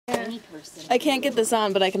any person. I can't get this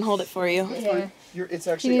on, but I can hold it for you. Yeah. It's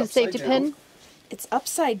Do actually you need a upside safety down. pin? It's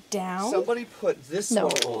upside down. Somebody put this No.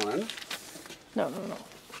 one on. No, no, no.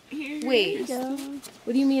 Wait.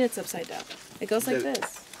 What do you mean it's upside down? It goes like The-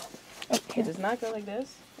 this. It does not go like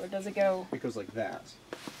this, or does it go? It goes like that.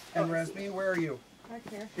 And Rasmi, where are you? Back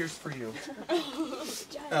here. Here's for you.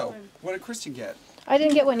 Oh, what did Kristen get? I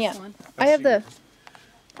didn't get one yet. I have the...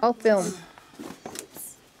 I'll film.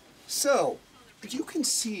 So, you can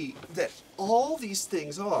see that all these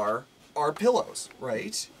things are pillows,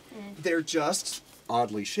 right? They're just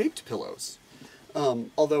oddly shaped pillows.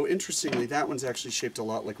 Although, interestingly, that one's actually shaped a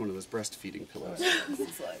lot like one of those breastfeeding pillows.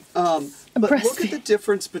 But look at the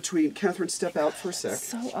difference between... Catherine, step out for a sec.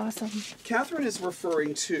 So awesome. Catherine is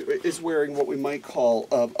wearing what we might call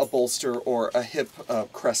a bolster or a hip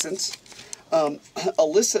crescent.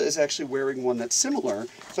 Alyssa is actually wearing one that's similar,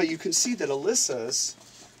 but you can see that Alyssa's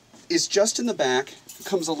is just in the back,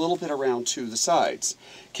 comes a little bit around to the sides.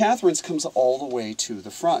 Catherine's comes all the way to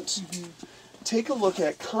the front. Take a look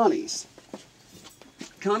at Connie's.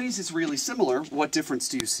 Connie's is really similar. What difference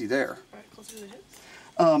do you see there? Closer to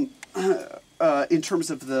the hips. In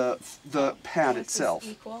terms of the pad itself.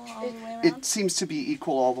 Equal all the way around. It seems to be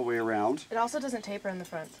equal all the way around. It also doesn't taper in the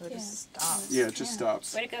front, so it just stops. Yeah, it just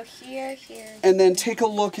stops. Way to go here, here. And then take a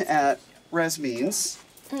look at Rasmin's.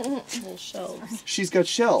 Little shelves. She's got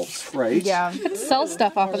shelves, right? Yeah. You could sell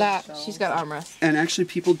stuff off of that. She's got armrests. And actually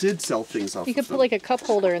people did sell things off You of could them. put like a cup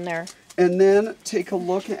holder in there. And then take a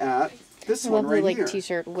look at this A one lovely right like here.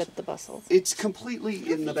 t-shirt with the bustles. It's completely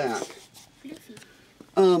in the back.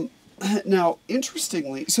 Now,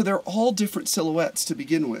 interestingly, so they're all different silhouettes to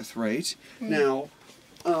begin with, right? Now,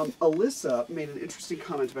 Alyssa made an interesting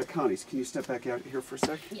comment about Connie's. Can you step back out here for a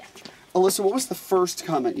sec? Yeah. Alyssa, what was the first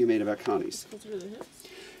comment you made about Connie's? Closer to the hips.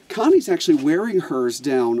 Connie's actually wearing hers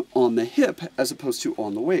down on the hip as opposed to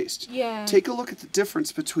on the waist. Yeah. Take a look at the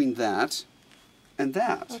difference between that and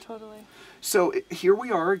that. Oh, totally. So here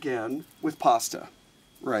we are again with pasta,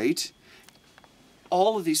 right?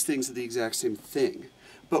 All of these things are the exact same thing,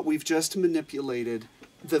 but we've just manipulated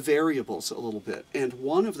the variables a little bit. And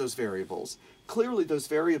one of those variables, clearly those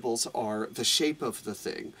variables are the shape of the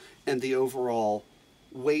thing and the overall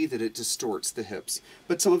way that it distorts the hips.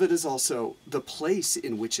 But some of it is also the place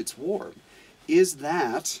in which it's worn. Is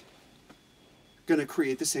that going to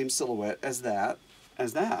create the same silhouette as that,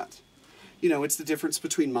 You know, it's the difference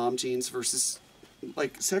between mom jeans versus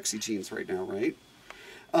like sexy jeans right now, right?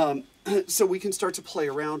 So we can start to play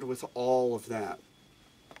around with all of that.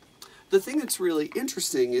 The thing that's really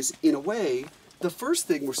interesting is, in a way, the first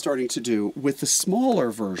thing we're starting to do with the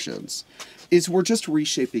smaller versions is we're just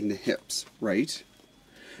reshaping the hips, right?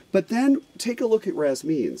 But then take a look at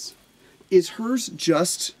Rasmin's. Is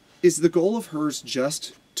the goal of hers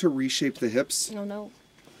just to reshape the hips? No.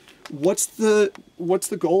 What's the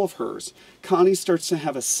goal of hers? Connie starts to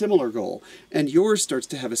have a similar goal, and yours starts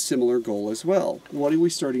to have a similar goal as well. What are we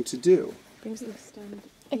starting to do?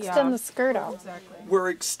 Extend the skirt out. Exactly. We're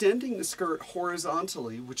extending the skirt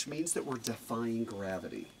horizontally, which means that we're defying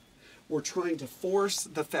gravity. We're trying to force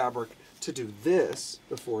the fabric to do this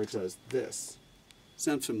before it does this.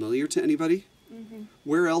 Sound familiar to anybody? Mm-hmm.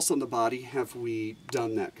 Where else on the body have we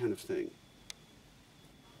done that kind of thing?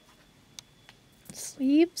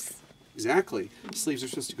 Sleeves. Exactly. Sleeves are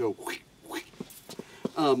supposed to go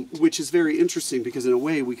which is very interesting because in a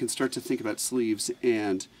way we can start to think about sleeves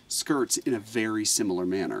and skirts in a very similar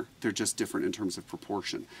manner. They're just different in terms of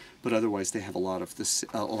proportion, but otherwise they have a lot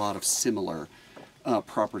of similar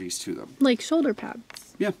properties to them. Like shoulder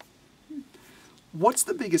pads. Yeah. What's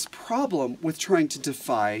the biggest problem with trying to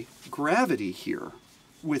defy gravity here,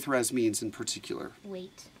 with Rasmin's in particular?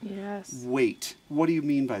 Weight. Yes. Weight. What do you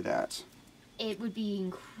mean by that? It would be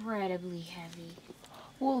incredibly heavy.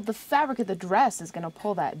 Well, the fabric of the dress is going to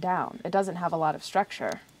pull that down. It doesn't have a lot of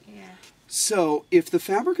structure. Yeah. So if the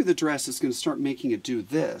fabric of the dress is going to start making it do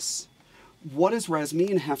this, what does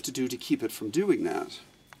Rasmin have to do to keep it from doing that?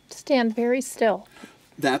 Stand very still.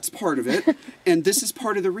 That's part of it. And this is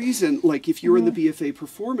part of the reason, like if you're in the BFA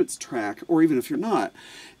performance track, or even if you're not,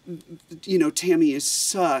 you know, Tammy is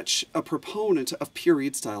such a proponent of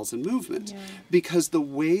period styles and movement, because the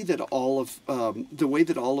way that all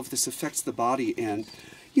of this affects the body, and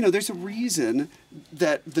you know, there's a reason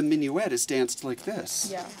that the minuet is danced like this.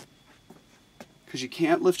 Yeah. Because you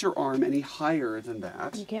can't lift your arm any higher than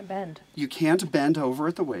that. You can't bend. You can't bend over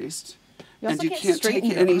at the waist. You also And you can't can't take straighten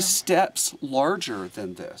your any arm. steps larger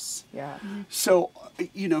than this. Yeah. So,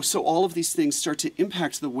 you know, so all of these things start to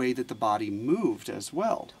impact the way that the body moved as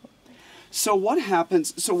well. So what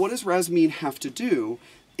happens, so what does Rasmin have to do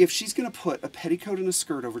if she's going to put a petticoat and a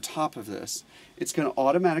skirt over top of this, it's going to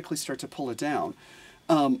automatically start to pull it down.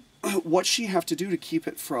 What's she have to do to keep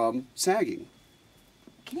it from sagging?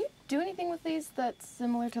 Can you do anything with these that's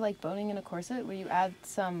similar to like boning in a corset, where you add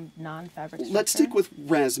some non-fabric structure? Let's stick with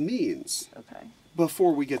Rasmeen's Okay.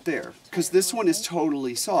 before we get there, because this one is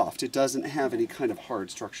totally soft. It doesn't have any kind of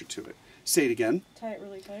hard structure to it. Say it again. Tie it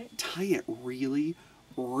really tight. Tie it really,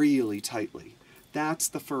 really tightly. That's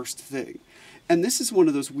the first thing. And this is one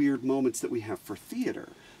of those weird moments that we have for theater,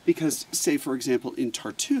 because say, for example, in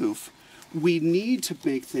Tartuffe, we need to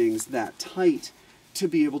make things that tight to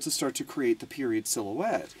be able to start to create the period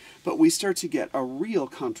silhouette. But we start to get a real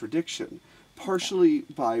contradiction, partially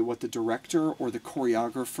by what the director or the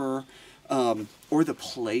choreographer or the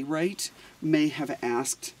playwright may have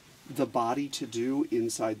asked the body to do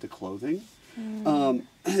inside the clothing.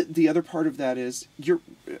 The other part of that is your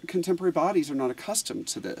contemporary bodies are not accustomed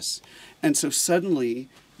to this. And so suddenly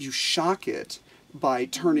you shock it by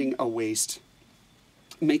turning a waist,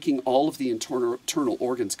 making all of the internal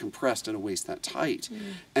organs compressed in a waist that tight.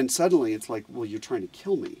 And suddenly it's like, well, you're trying to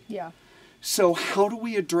kill me. Yeah. So how do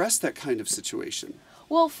we address that kind of situation?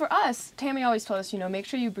 Well, for us, Tammy always told us, make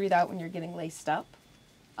sure you breathe out when you're getting laced up,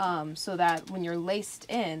 so that when you're laced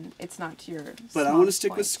in, it's not to your But I want to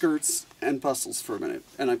stick with skirts and bustles for a minute.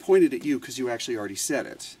 And I pointed at you because you actually already said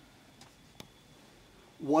it.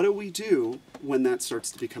 What do we do when that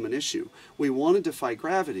starts to become an issue? We want to defy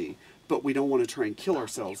gravity, but we don't want to try and kill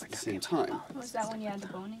ourselves at the same time. Was that when you had the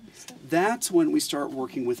boning stuff? That's when we start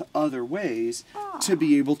working with other ways to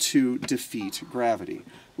be able to defeat gravity.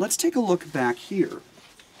 Let's take a look back here.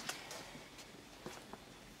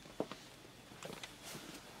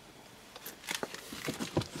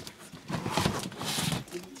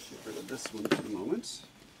 Get rid of this one for a moment.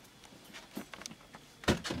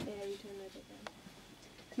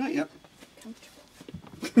 Not yet.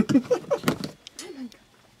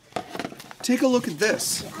 Take a look at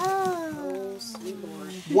this. Oh, sweet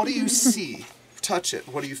Lord. What do you see? Touch it.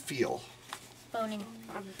 What do you feel? Boning.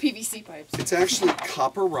 PVC pipes. It's actually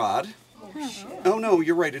copper rod. Oh no,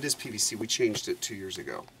 you're right. It is PVC. We changed it 2 years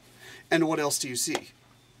ago. And what else do you see?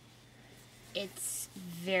 It's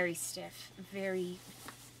very stiff, very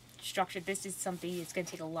structured. This is something it's going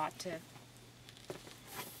to take a lot to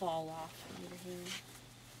fall off from your hair.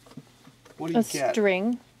 What do you A get?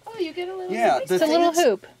 string. Oh, you get a little. Yeah, piece. It's a little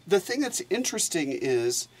hoop. The thing that's interesting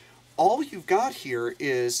is all you've got here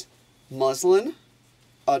is muslin,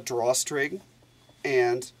 a drawstring,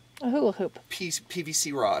 and A hula hoop.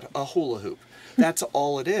 PVC rod, a hula hoop. That's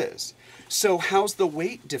all it is. So how's the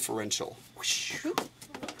weight differential?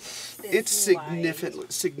 It's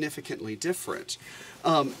significantly different.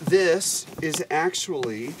 This is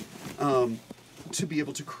actually to be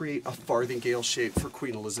able to create a farthingale shape for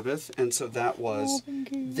Queen Elizabeth, and so that was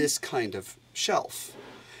this kind of shelf.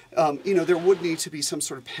 There would need to be some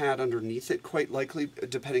sort of pad underneath it, quite likely,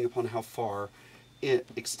 depending upon how far it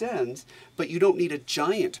extends, but you don't need a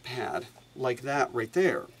giant pad like that right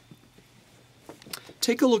there.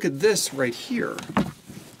 Take a look at this right here.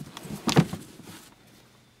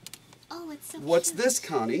 Oh, it's so What's cute. this,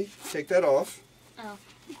 Connie? Take that off. Oh,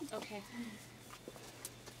 okay.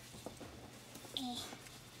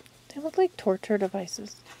 They look like torture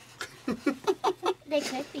devices. They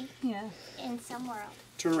could be. Yeah. And somewhere else.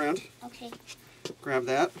 Turn around. Okay. Grab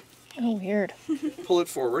that. Oh, weird. Pull it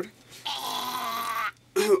forward.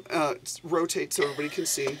 Rotate so everybody can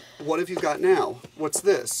see. What have you got now? What's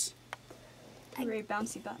this? A very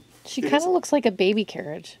bouncy butt. She It kind is- of looks like a baby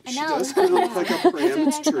carriage. I She know. does kind of look like a pram,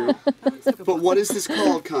 it's true. But what is this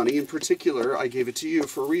called, Connie? In particular, I gave it to you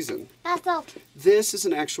for a reason. That's all. This is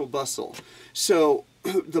an actual bustle. So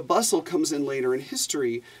the bustle comes in later in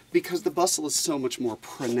history because the bustle is so much more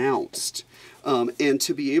pronounced. And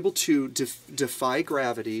to be able to defy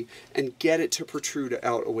gravity and get it to protrude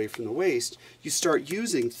out away from the waist, you start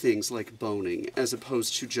using things like boning as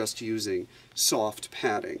opposed to just using soft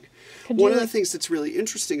padding. One of the things that's really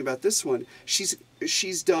interesting about this one, she's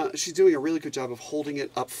doing a really good job of holding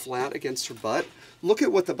it up flat against her butt. Look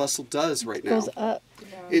at what the bustle does right now. Goes up.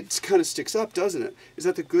 It kind of sticks up, doesn't it? Is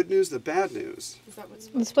that the good news, the bad news? Is that what's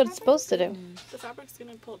That's what it's supposed to do. the fabric's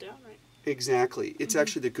gonna pull down, right? Exactly. It's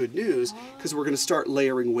actually the good news because we're going to start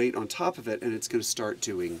layering weight on top of it and it's going to start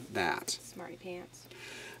doing that. Smarty pants.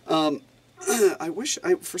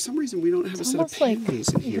 For some reason, we don't have It's a set of almost like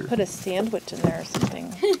panties in you here. could put a sandwich in there or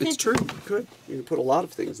something. It's true. You could. You can put a lot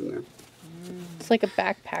of things in there. It's like a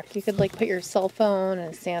backpack. You could like put your cell phone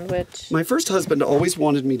and a sandwich. My first husband always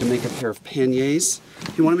wanted me to make a pair of panniers.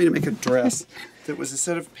 He wanted me to make a dress that was a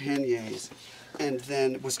set of panniers. and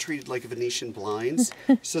then was treated like Venetian blinds,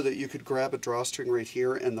 so that you could grab a drawstring right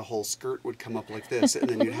here and the whole skirt would come up like this, and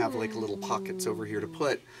then you'd have like little pockets over here to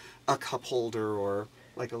put a cup holder or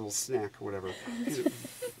like a little snack or whatever.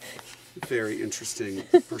 Very interesting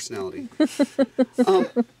personality.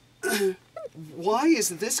 Why is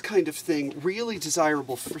this kind of thing really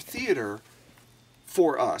desirable for theater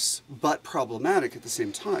for us, but problematic at the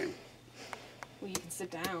same time? Well, you can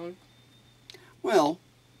sit down. Well,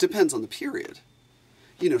 depends on the period.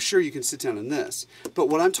 You know, sure, you can sit down in this, but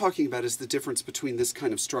what I'm talking about is the difference between this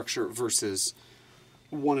kind of structure versus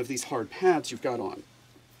one of these hard pads you've got on.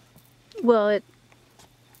 Well,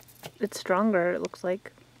 it's stronger, it looks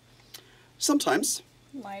like. Sometimes.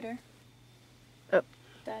 Lighter. Oh.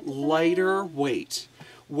 Lighter weight.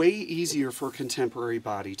 Way easier for a contemporary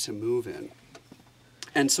body to move in.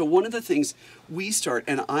 And so one of the things we start,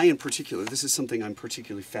 and I in particular, this is something I'm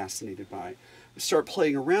particularly fascinated by, start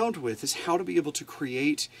playing around with, is how to be able to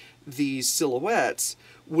create these silhouettes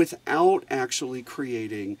without actually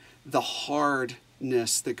creating the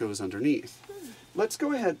hardness that goes underneath. Let's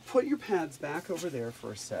go ahead, put your pads back over there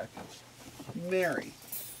for a sec. Mary,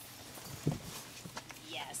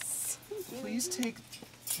 Yes. please take,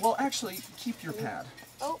 well actually, keep your pad.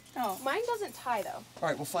 Oh, mine doesn't tie though. All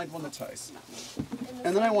right, we'll find one that ties.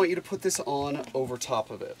 And then I want you to put this on over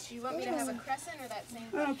top of it. Do you want me to have a crescent or that same?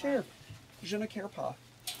 I don't care. Je ne care pas.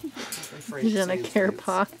 Je ne care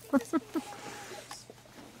pas.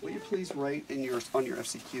 Will you please write in on your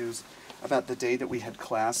FCQs about the day that we had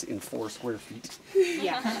class in 4 square feet?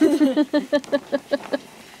 Yeah.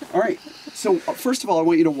 All right. So first of all, I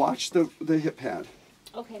want you to watch the hip pad.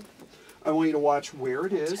 Okay. I want you to watch where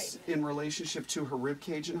it is in relationship to her rib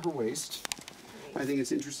cage and her waist. I think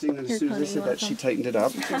it's interesting that as soon as I said that, she tightened it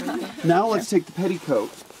up. Now let's take the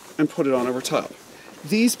petticoat and put it on over top.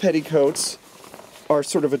 These petticoats are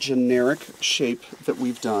sort of a generic shape that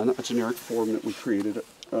we've done, a generic form that we created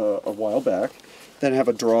a while back, that have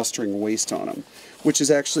a drawstring waist on them, which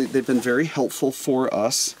is actually, they've been very helpful for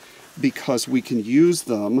us because we can use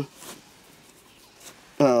them,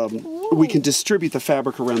 we can distribute the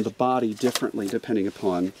fabric around the body differently depending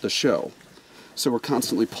upon the show. So we're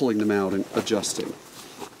constantly pulling them out and adjusting.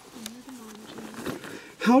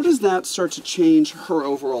 How does that start to change her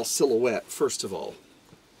overall silhouette, first of all?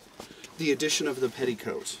 The addition of the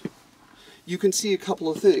petticoat. You can see a couple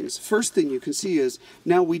of things. First thing you can see is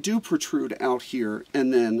now we do protrude out here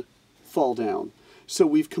and then fall down. So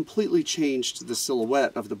we've completely changed the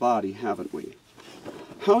silhouette of the body, haven't we?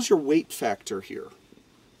 How's your weight factor here?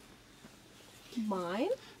 Mine?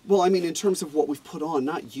 Well, I mean, in terms of what we've put on,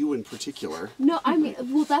 not you in particular. No, I mean,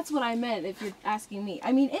 well, that's what I meant if you're asking me.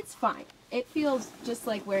 I mean, it's fine. It feels just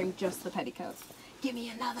like wearing just the petticoats. Give me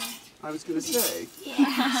another. I was going to say.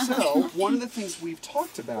 Yeah. So, one of the things we've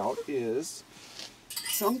talked about is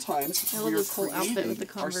sometimes I love we're this whole outfit with the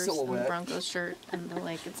creating our Converse and the silhouette Broncos shirt and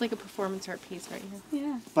the it's like a performance art piece right here.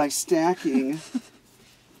 Yeah. by stacking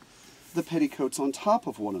the petticoats on top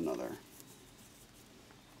of one another.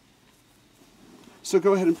 So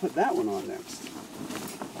go ahead and put that one on next.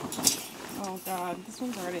 Oh god, this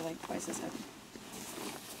one's already like twice as heavy.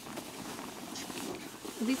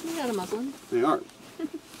 Are these made out of muslin? They are.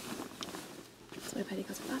 That's why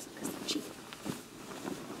petticoats are awesome, because they're cheap.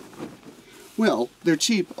 Well, they're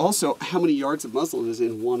cheap. Also, how many yards of muslin is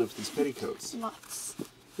in one of these petticoats? Lots.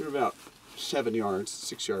 They're about 7 yards,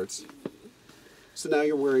 6 yards. So now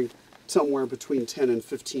you're wearing somewhere between 10 and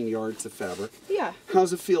 15 yards of fabric. Yeah.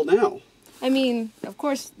 How's it feel now? I mean, of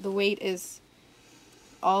course, the weight is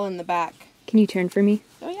all in the back. Can you turn for me?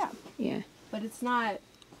 Oh, yeah. Yeah. But it's not...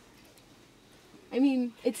 I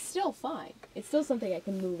mean, it's still fine. It's still something I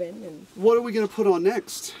can move in and... What are we going to put on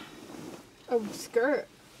next? A skirt.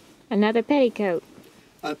 Another petticoat.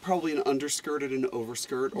 Probably an underskirt and an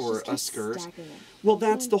overskirt, or just a keep skirt. stacking it. Well,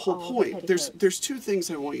 that's the whole All the point. There's petticoats. 2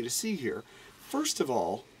 things I want you to see here. First of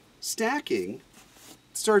all, stacking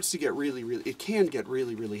starts to get it can get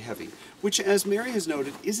really heavy, which, as Mary has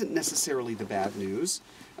noted, isn't necessarily the bad news.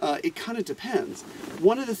 It kind of depends.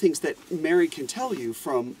 One of the things that Mary can tell you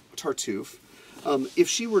from Tartuffe, if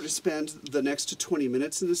she were to spend the next 20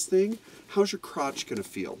 minutes in this thing, how's your crotch going to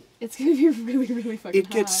feel? It's going to be really fucking It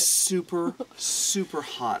gets hot. super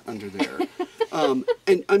hot under there.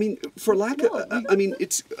 And I mean, for lack of, I mean,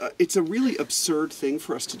 it's a really absurd thing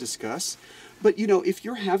for us to discuss. But you know, if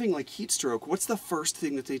you're having like heat stroke, what's the first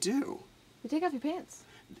thing that they do? You take off your pants.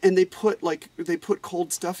 And they put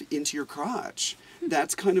cold stuff into your crotch.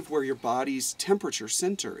 That's kind of where your body's temperature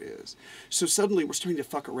center is. So suddenly we're starting to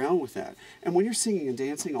fuck around with that. And when you're singing and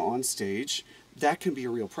dancing on stage, that can be a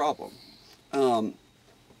real problem.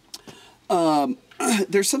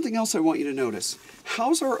 There's something else I want you to notice.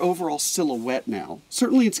 How's our overall silhouette now?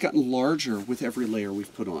 Certainly it's gotten larger with every layer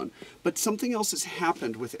we've put on, but something else has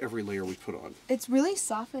happened with every layer we've put on. It's really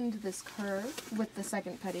softened this curve with the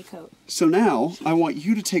second petticoat. So now I want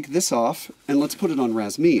you to take this off and let's put it on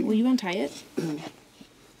Rasmeen. Will you untie it?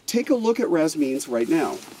 Take a look at Rasmeen's right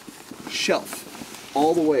now. Shelf,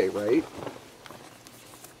 all the way, right?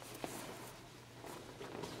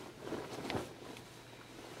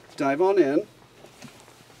 Dive on in.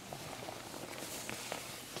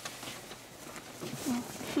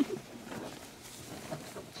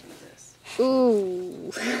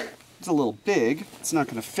 Ooh. It's a little big. It's not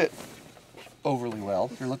going to fit overly well.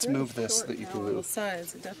 Here, let's move this so that you can Little move.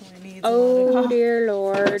 size. It definitely needs a lot Oh dear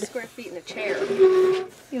Lord. Square feet in a chair. You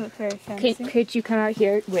look very fancy. Could you come out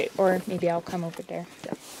here? Wait, or maybe I'll come over there.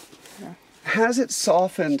 Has it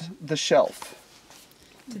softened the shelf?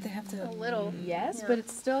 Did they have to? A little, yes, but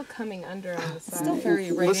it's still coming under on the side. Still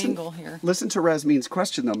very right Listen- angle here. Listen to Rasmeen's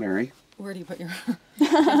question though, Mary. Where do you put your? You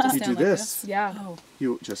have to You stand do like this. Yeah. Oh,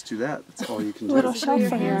 You just do that. That's all you can do. Little Put shelf your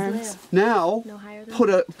for hands hands. there. Now, No higher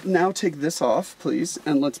than now take this off, please,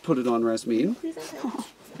 and let's put it on Rasmeen. Oh,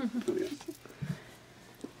 yeah.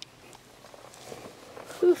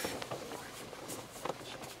 Oof.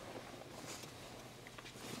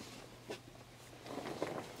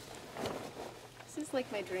 This is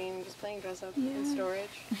like my dream, just playing dress up in storage.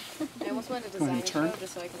 I almost wanted to Go ahead design and a turn. show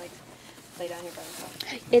just so I can like lay down here by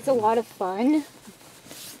myself. It's a lot of fun.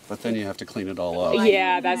 But then you have to clean it all up.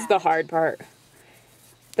 Yeah, that's the hard part.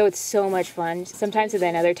 Though it's so much fun. Sometimes and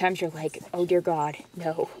then other times you're like, oh dear God,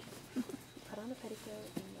 no. Put on a petticoat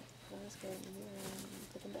and put on a skirt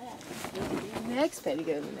and put them back. Next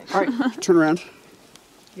petticoat and the next. All right, turn around.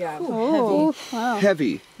 Yeah. Oh, wow.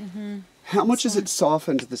 Heavy. How much has it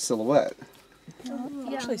softened the silhouette?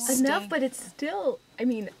 actually Enough, staying- but it's still, I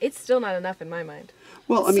mean, it's still not enough in my mind.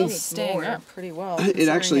 Well, I mean, Still staying more. up pretty well. it considering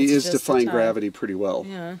actually it's is just the defying time. gravity pretty well.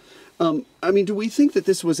 Yeah. I mean, do we think that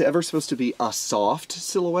this was ever supposed to be a soft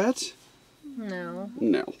silhouette? No.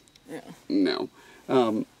 No. Yeah. No.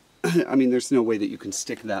 I mean, there's no way that you can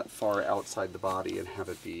stick that far outside the body and have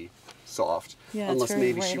it be soft. Yeah, it's unless very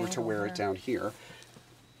maybe she right were to angle wear it there. down here.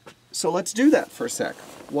 So let's do that for a sec.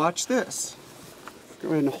 Watch this. Go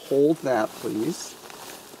ahead and hold that, please.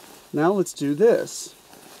 Now let's do this.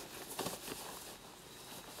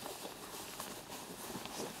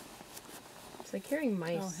 It's like hearing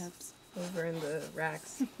mice Oh, hips. over in the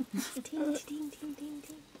racks.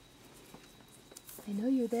 I know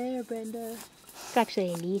you're there, Brenda. It's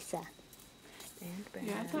actually Elisa. And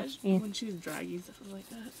Brenda. Yeah, I thought Yeah. when she was dragging stuff, I was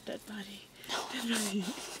like, dead body.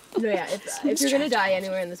 No, yeah, if you're gonna die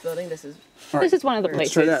anywhere in this building, this is All right. This is one of the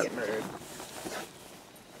Let's places. try to that. get murdered.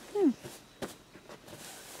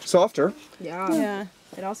 Softer. Yeah. Yeah.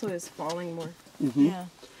 It also is falling more. Yeah.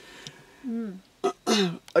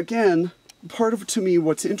 Again, part of, to me,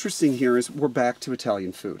 what's interesting here is we're back to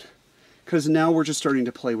Italian food. Because now we're just starting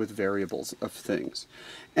to play with variables of things.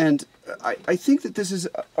 And I think that this is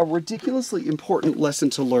a ridiculously important lesson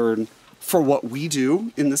to learn for what we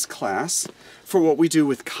do in this class, for what we do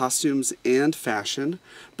with costumes and fashion,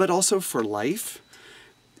 but also for life.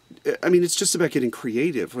 I mean, it's just about getting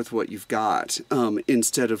creative with what you've got,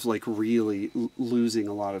 instead of like really losing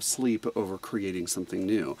a lot of sleep over creating something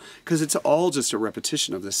new. Because it's all just a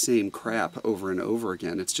repetition of the same crap over and over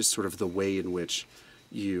again. It's just sort of the way in which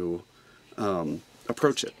you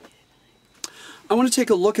approach it. I want to take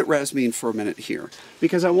a look at Rasmeen for a minute here,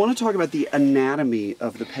 because I want to talk about the anatomy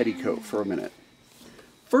of the petticoat for a minute.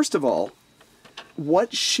 First of all,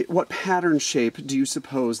 what pattern shape do you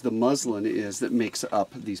suppose the muslin is that makes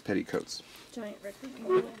up these petticoats? Giant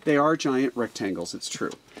rectangle. They are giant rectangles, it's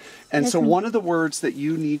true. And so one of the words that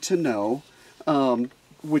you need to know,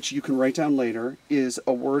 which you can write down later, is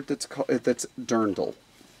a word that's dirndl.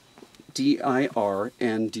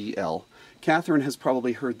 D-I-R-N-D-L. Catherine has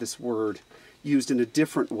probably heard this word used in a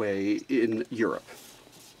different way in Europe,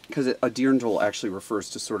 because a dirndl actually refers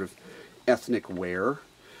to sort of ethnic wear.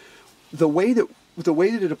 The way that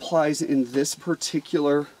it applies in this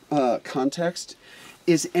particular context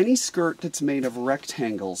is any skirt that's made of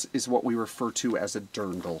rectangles is what we refer to as a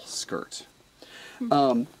dirndl skirt.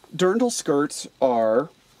 Dirndl skirts are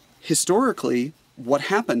historically what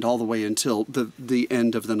happened all the way until the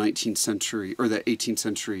end of the 19th century or the 18th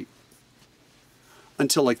century,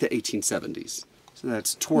 until like the 1870s. So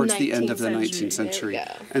that's towards the end of the 19th century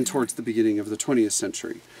Yeah. and towards the beginning of the 20th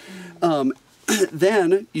century.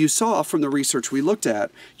 Then you saw from the research we looked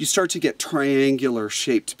at, you start to get triangular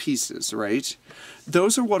shaped pieces, right?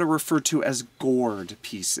 Those are what are referred to as gored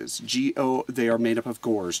pieces. They are made up of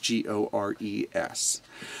gores, G-O-R-E-S.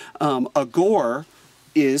 A gore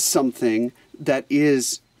is something that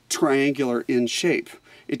is triangular in shape.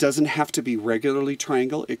 It doesn't have to be regularly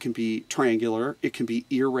triangle. It can be triangular. It can be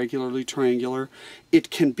irregularly triangular. It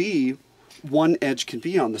can be, one edge can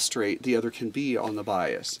be on the straight, the other can be on the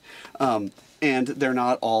bias. And they're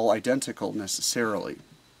not all identical necessarily.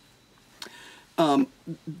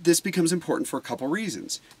 This becomes important for a couple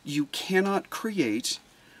reasons. You cannot create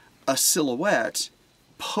a silhouette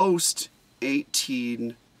post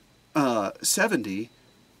 1870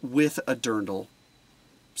 with a dirndl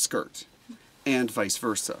skirt, and vice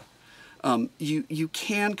versa. You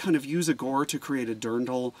can kind of use a gore to create a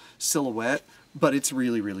dirndl silhouette, but it's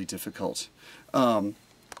really, really difficult.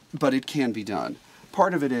 But it can be done.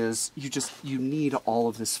 Part of it is you need all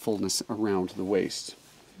of this fullness around the waist.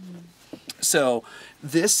 So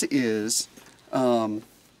this is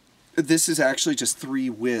actually just 3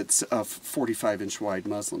 widths of 45-inch wide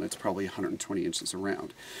muslin. It's probably 120 inches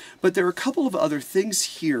around. But there are a couple of other things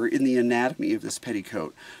here in the anatomy of this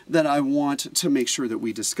petticoat that I want to make sure that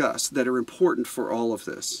we discuss that are important for all of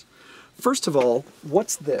this. First of all,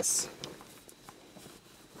 what's this?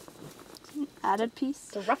 Added piece.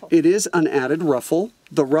 The ruffle. It is an added ruffle.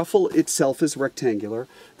 The ruffle itself is rectangular.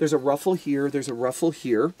 There's a ruffle here, there's a ruffle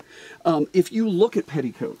here. If you look at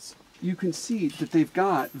petticoats, you can see that they've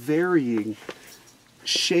got varying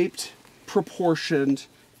shaped, proportioned,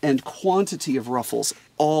 and quantity of ruffles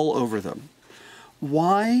all over them.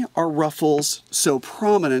 Why are ruffles so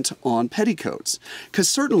prominent on petticoats? Because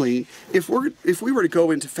certainly, if we were to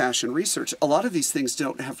go into fashion research, a lot of these things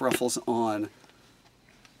don't have ruffles on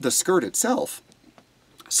the skirt itself.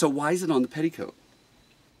 So why is it on the petticoat?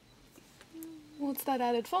 Well, it's that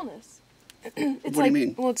added fullness. What do you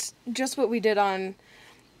mean? Well, it's just what we did on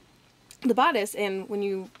the bodice, and when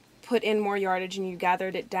you put in more yardage and you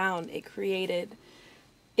gathered it down, it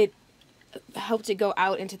helped it go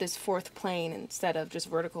out into this fourth plane instead of just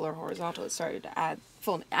vertical or horizontal. It started to add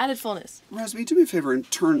added fullness. Rasmi, do me a favor and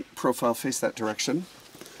turn profile face that direction.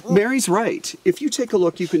 Mary's right. If you take a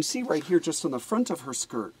look, you can see right here just on the front of her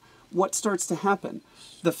skirt, what starts to happen?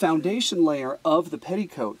 The foundation layer of the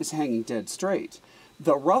petticoat is hanging dead straight.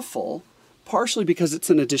 The ruffle, partially because it's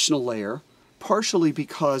an additional layer, partially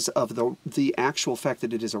because of the actual fact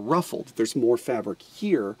that it is a ruffle, there's more fabric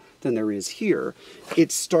here than there is here,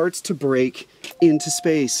 it starts to break into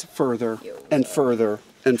space further and further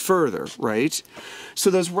and further, right? So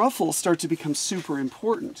those ruffles start to become super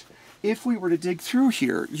important. If we were to dig through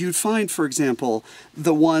here, you'd find, for example,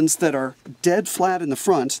 the ones that are dead flat in the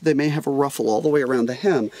front, they may have a ruffle all the way around the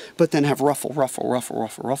hem, but then have ruffle, ruffle, ruffle,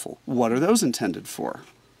 ruffle, ruffle. What are those intended for?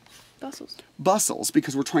 Bustles. Bustles,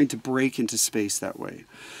 because we're trying to break into space that way.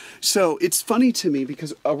 So it's funny to me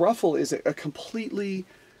because a ruffle is a completely,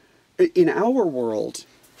 in our world,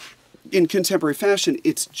 in contemporary fashion,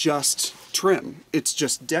 it's just trim. It's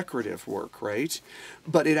just decorative work, right?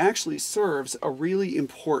 But it actually serves a really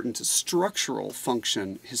important structural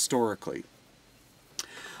function historically.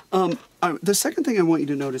 The second thing I want you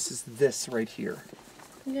to notice is this right here.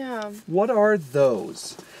 Yeah. What are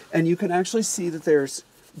those? And you can actually see that there's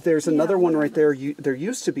another one right there. There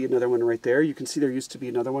used to be another one right there. You can see there used to be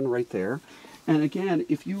another one right there. And again,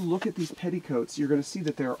 if you look at these petticoats, you're going to see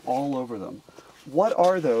that they're all over them. What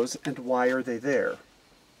are those and why are they there?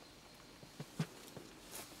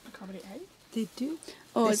 Accommodate height? They do.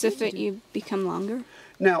 Oh, as if you become longer?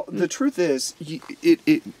 Now, the truth is,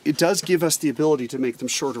 it does give us the ability to make them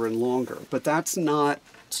shorter and longer, but that's not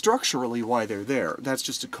structurally why they're there. That's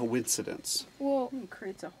just a coincidence. Well, It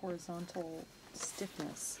creates a horizontal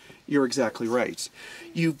stiffness. You're exactly right.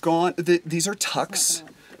 You've gone, these are tucks,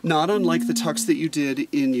 not unlike the tucks that you did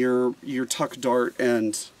in your tuck dart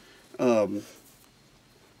and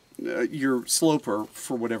your sloper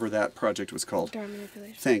for whatever that project was called. dart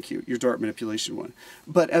manipulation. Thank you, your dart manipulation one.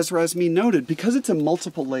 But as Rasmi noted, because it's a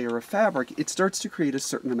multiple layer of fabric, it starts to create a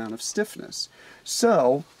certain amount of stiffness.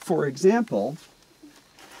 So, for example,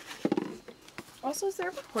 Also, is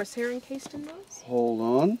there horsehair encased in those? hold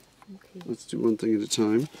on. Okay. Let's do one thing at a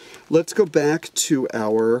time. Let's go back to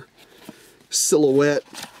our silhouette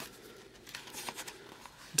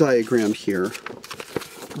diagram here.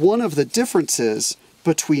 One of the differences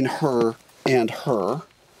between her and her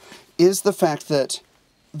is the fact that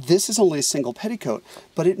this is only a single petticoat,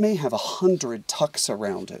 but it may have 100 tucks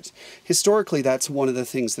around it. Historically, that's one of the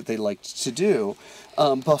things that they liked to do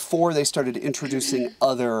before they started introducing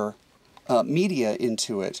other media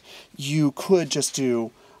into it. You could just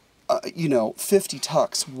do you know, 50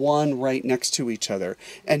 tucks, one right next to each other,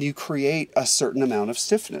 and you create a certain amount of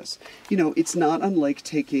stiffness. You know, it's not unlike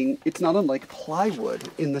plywood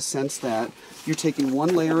in the sense that you're taking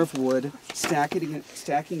one layer of wood, stacking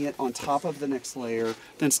it on top of the next layer,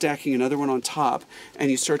 then stacking another one on top,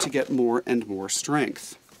 and you start to get more and more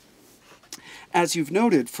strength. As you've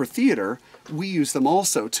noted, for theater, we use them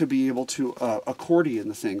also to be able to accordion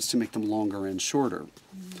the things to make them longer and shorter.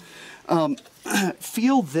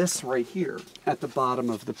 Feel this right here at the bottom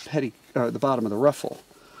of the bottom of the ruffle.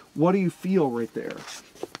 What do you feel right there?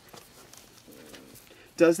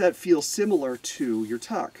 Does that feel similar to your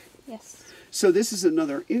tuck? Yes. So this is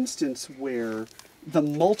another instance where the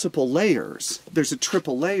multiple layers, there's a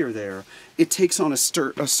triple layer there, it takes on a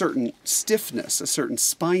certain stiffness, a certain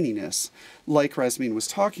spininess, like Rasmeen was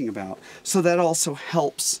talking about. So that also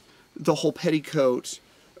helps the whole petticoat,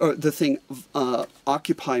 or the thing,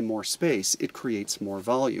 occupy more space. It creates more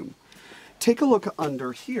volume. Take a look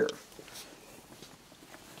under here.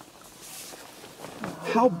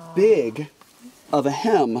 How big of a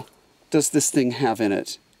hem does this thing have in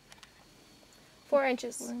it? 4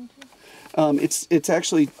 inches. It's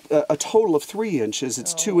actually a total of 3 inches.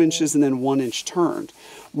 It's 2 inches and then 1 inch turned.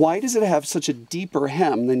 Why does it have such a deeper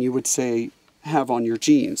hem than you would say have on your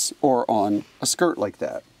jeans or on a skirt like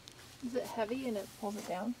that? Is it heavy and it pulls it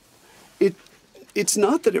down? It's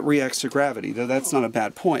not that it reacts to gravity, though that's not a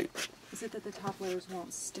bad point. Is it that the top layers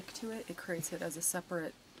won't stick to it? It creates it as a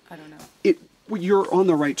separate, I don't know. You're on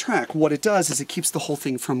the right track. What it does is it keeps the whole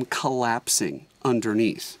thing from collapsing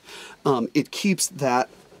underneath. It keeps that,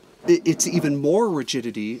 it's even more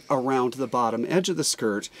rigidity around the bottom edge of the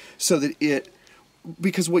skirt so that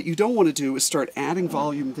because what you don't want to do is start adding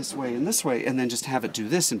volume this way and then just have it do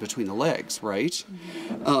this in between the legs, right?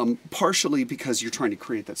 Partially because you're trying to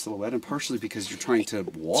create that silhouette and partially because you're trying to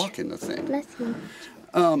walk in the thing. Bless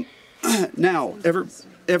you. Now,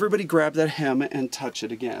 everybody grab that hem and touch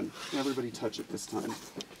it again. Everybody touch it this time.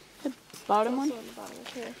 Bottom one?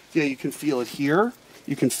 Yeah, you can feel it here.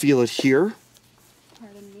 You can feel it here.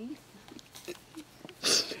 Pardon me?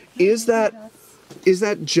 Is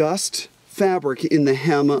that just fabric in the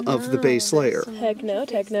hem of the base layer? Heck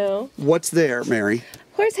no. What's there, Mary?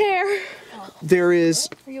 Horsehair. There is,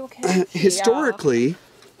 Are you okay? historically,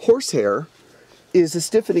 horsehair is a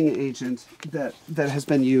stiffening agent that has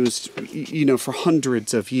been used, you know, for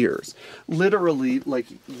hundreds of years. Literally, like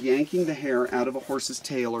yanking the hair out of a horse's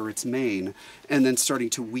tail or its mane and then starting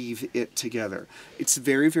to weave it together. It's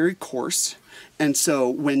very, very coarse. And so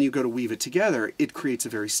when you go to weave it together, it creates a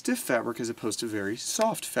very stiff fabric as opposed to very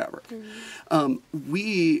soft fabric.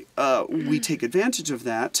 We take advantage of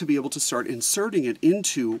that to be able to start inserting it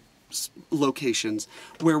into locations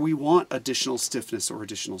where we want additional stiffness or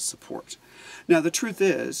additional support. Now, the truth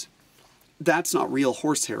is, that's not real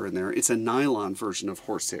horsehair in there. It's a nylon version of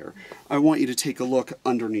horsehair. I want you to take a look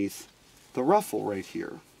underneath the ruffle right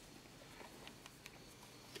here.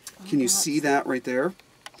 Can you see that right there?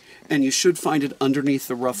 And you should find it underneath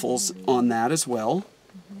the ruffles on that as well.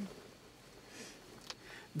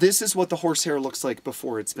 This is what the horsehair looks like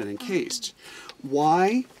before it's been encased.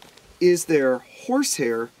 Why is there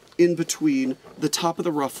horsehair in between the top of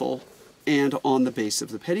the ruffle and on the base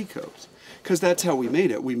of the petticoat? Because that's how we made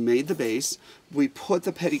it. We made the base, we put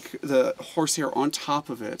the horsehair on top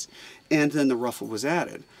of it, and then the ruffle was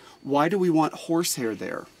added. Why do we want horsehair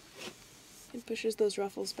there? It pushes those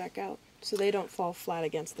ruffles back out so they don't fall flat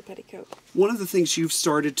against the petticoat. One of the things you've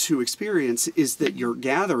started to experience is that your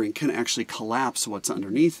gathering can actually collapse what's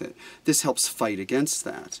underneath it. This helps fight against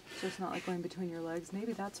that. So it's not like going between your legs.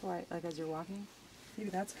 Maybe that's why, like as you're walking, maybe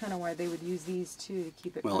that's kind of why they would use these too, to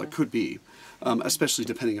keep it. Well, it could be, especially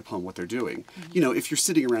depending upon what they're doing. You know, if you're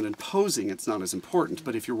sitting around and posing, it's not as important,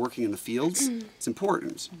 but if you're working in the fields, it's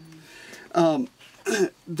important.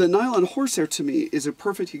 The nylon horsehair, to me, is a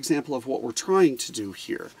perfect example of what we're trying to do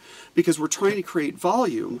here, because we're trying to create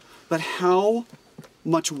volume, but how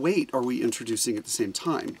much weight are we introducing at the same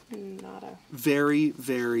time? Nada. Very,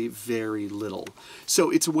 very, very little.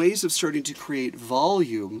 So it's ways of starting to create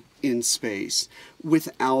volume in space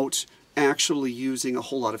without actually using a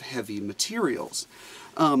whole lot of heavy materials.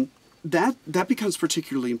 That becomes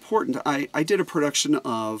particularly important. I did a production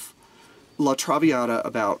of La Traviata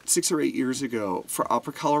about 6 or 8 years ago for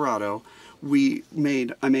Opera Colorado. I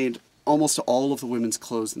made almost all of the women's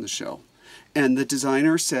clothes in the show. And the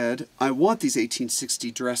designer said, I want these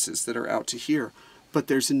 1860 dresses that are out to here,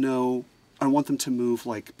 but I want them to move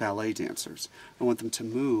like ballet dancers. I want them to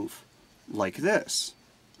move like this.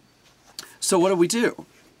 So what do?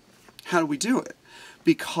 How do we do it?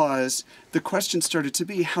 Because the question started to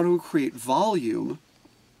be, how do we create volume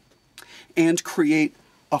and create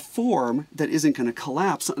a form that isn't going to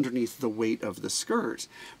collapse underneath the weight of the skirt,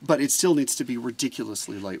 but it still needs to be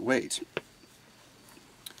ridiculously lightweight.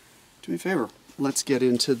 Do me a favor. Let's get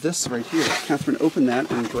into this right here. Catherine, open that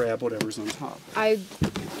and grab whatever's on top. I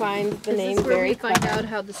find the Is name this where very we find clever. out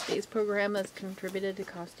how the space program has contributed to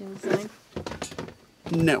costume design?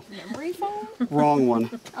 No, Memory foam? wrong one.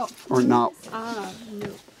 Oh. Or not Ah, no.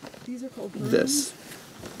 These are called this.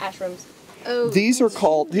 Ashrooms. Oh, These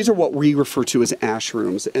are what we refer to as ash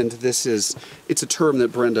rooms, and it's a term that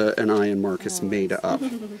Brenda and I and Marcus made up.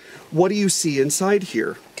 What do you see inside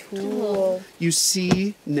here? tool. You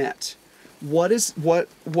see net. What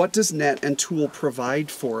does net and tool provide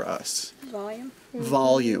for us? Volume?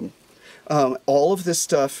 Volume. All of this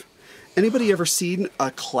stuff. Anybody ever seen a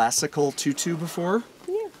classical tutu before?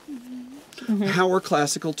 Yeah. How are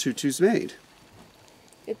classical tutus made?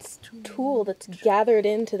 It's tool that's gathered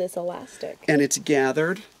into this elastic. And it's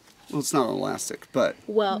gathered. Well, it's not elastic, but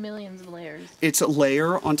Well, Millions of layers. it's a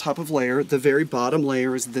layer on top of layer. The very bottom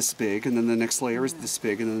layer is this big, and then the next layer is this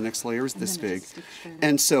big, and then the next layer is this big.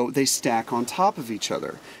 And so they stack on top of each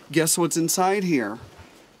other. Guess what's inside here?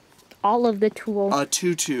 All of the tool. A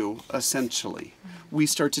tutu, essentially. We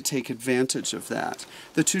start to take advantage of that.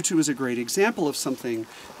 The tutu is a great example of something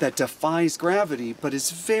that defies gravity, but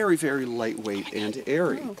is very, very lightweight and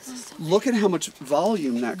airy. Look at how much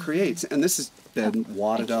volume that creates. And this has been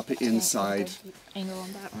wadded up inside, Angle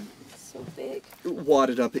on that one. so big.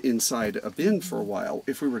 wadded up inside a bin for a while.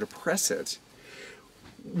 If we were to press it,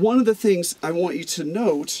 one of the things I want you to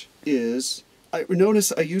note is,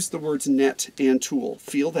 notice I used the words net and tool.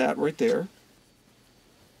 Feel that right there.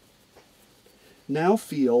 Now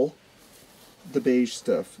feel the beige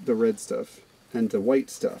stuff, the red stuff, and the white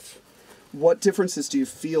stuff. What differences do you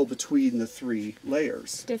feel between the three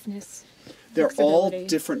layers? Stiffness. They're all Flexibility.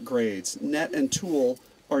 different grades. Net and tool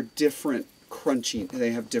are different crunchy.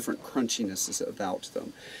 They have different crunchinesses about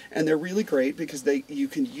them, and they're really great because you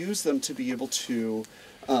can use them to be able to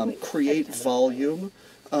create volume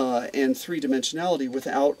and three-dimensionality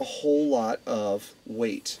without a whole lot of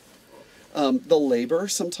weight. The labor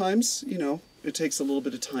sometimes, it takes a little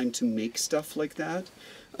bit of time to make stuff like that.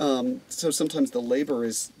 So sometimes the labor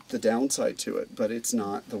is the downside to it, but it's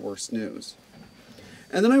not the worst news.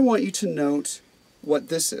 And then I want you to note what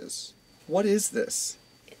this is. What is this?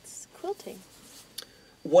 It's quilting.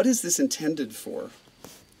 What is this intended for?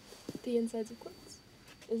 The insides of quilts,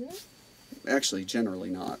 isn't it? Actually, generally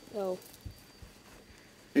not. Oh.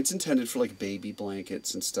 It's intended for like baby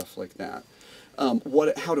blankets and stuff like that.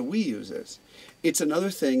 How do we use it? It's another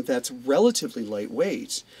thing that's relatively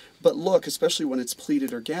lightweight, but look, especially when it's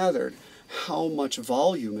pleated or gathered, how much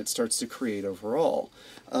volume it starts to create overall.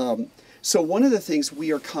 So one of the things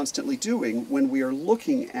we are constantly doing when we are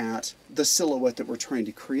looking at the silhouette that we're trying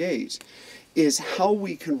to create is how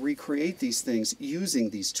we can recreate these things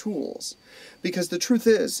using these tools. Because the truth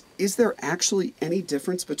is there actually any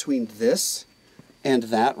difference between this and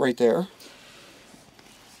that right there?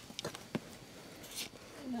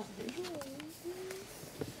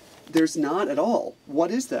 There's not at all.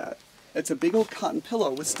 What is that? It's a big old cotton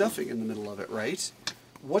pillow with stuffing in the middle of it, right?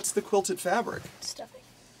 What's the quilted fabric? Stuffing.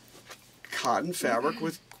 Cotton fabric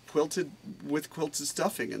with quilted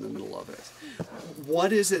stuffing in the middle of it.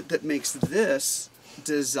 What is it that makes this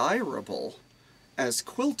desirable as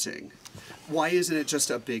quilting? Why isn't it just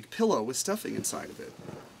a big pillow with stuffing inside of it?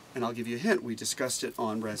 And I'll give you a hint. We discussed it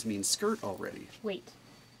on Rasmin's skirt already. Weight.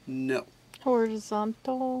 No.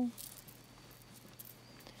 Horizontal.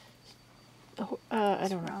 I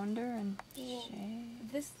don't know. Rounder and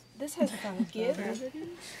shape. This has some give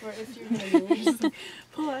for if you're gonna use.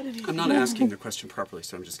 pull out of I'm not asking the question properly,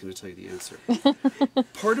 so I'm just going to tell you the answer.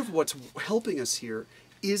 Part of what's helping us here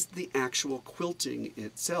is the actual quilting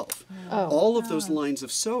itself. Oh. All of those lines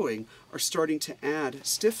of sewing are starting to add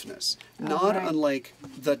stiffness, not unlike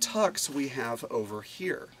the tucks we have over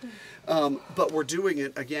here. But we're doing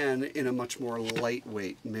it, again, in a much more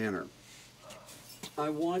lightweight manner. I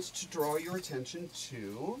want to draw your attention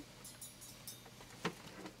to...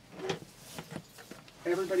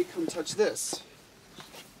 Everybody come touch this.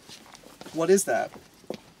 What is that?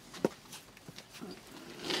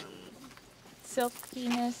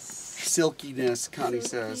 Silkiness. Silkiness, Connie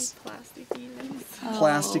says. Plastickiness.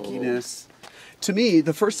 Plasticiness. To me,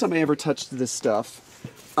 the first time I ever touched this stuff,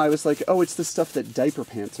 I was like, oh, it's the stuff that diaper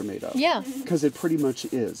pants are made of. Yeah. Because it pretty much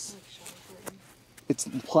is. It's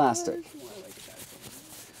plastic.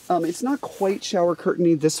 It's not quite shower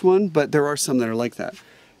curtain-y, this one, but there are some that are like that.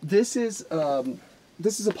 This is a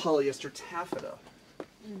polyester taffeta.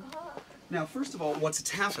 Now, first of all, what's a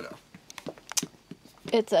taffeta?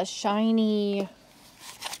 It's a shiny.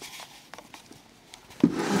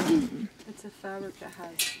 fabric that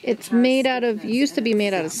has. It's has made out of. stiffness Used to in be it.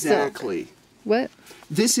 made out of silk. Exactly. What?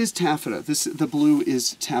 This is taffeta. The blue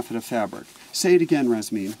is taffeta fabric. Say it again,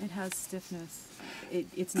 Rasmeen. It has stiffness.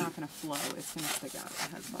 It's not going to flow. It's going to stick out.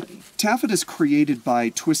 It has body. Taffeta is created by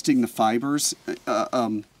twisting the fibers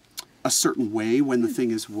a certain way when the thing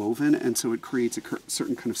is woven, and so it creates a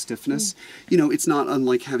certain kind of stiffness. You know, it's not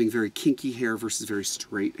unlike having very kinky hair versus very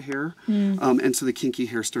straight hair, and so the kinky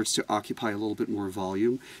hair starts to occupy a little bit more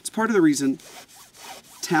volume. It's part of the reason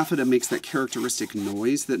taffeta makes that characteristic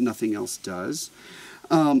noise that nothing else does.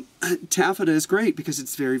 Taffeta is great because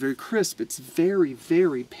it's very, very crisp. It's very,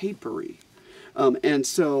 very papery. And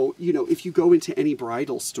so, you know, if you go into any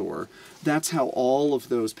bridal store, that's how all of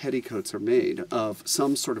those petticoats are made, of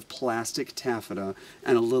some sort of plastic taffeta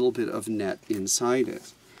and a little bit of net inside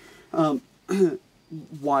it.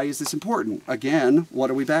 Why is this important? Again,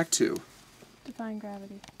 what are we back to? Defying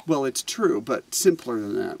gravity. Well, it's true, but simpler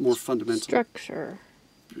than that, more fundamental. Structure.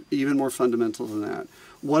 Even more fundamental than that.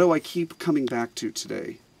 What do I keep coming back to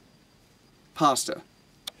today? Pasta.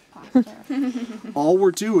 All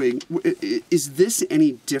we're doing, is this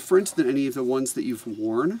any different than any of the ones that you've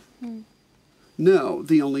worn? No,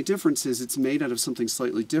 the only difference is it's made out of something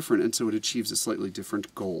slightly different, and so it achieves a slightly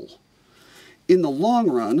different goal. In the long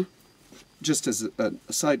run, just as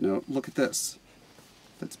a side note, look at this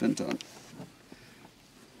that's been done.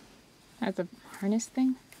 That's a harness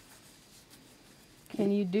thing?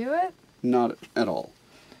 Can you do it? Not at all.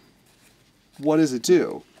 What does it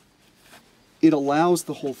do? It allows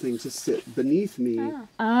the whole thing to sit beneath me in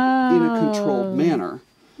a controlled manner.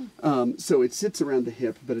 So it sits around the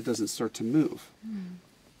hip, but it doesn't start to move.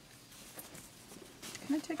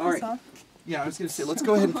 Can I take All this right. off? Yeah, I was going to say, let's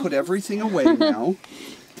go ahead and put everything away now,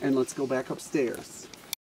 and let's go back upstairs.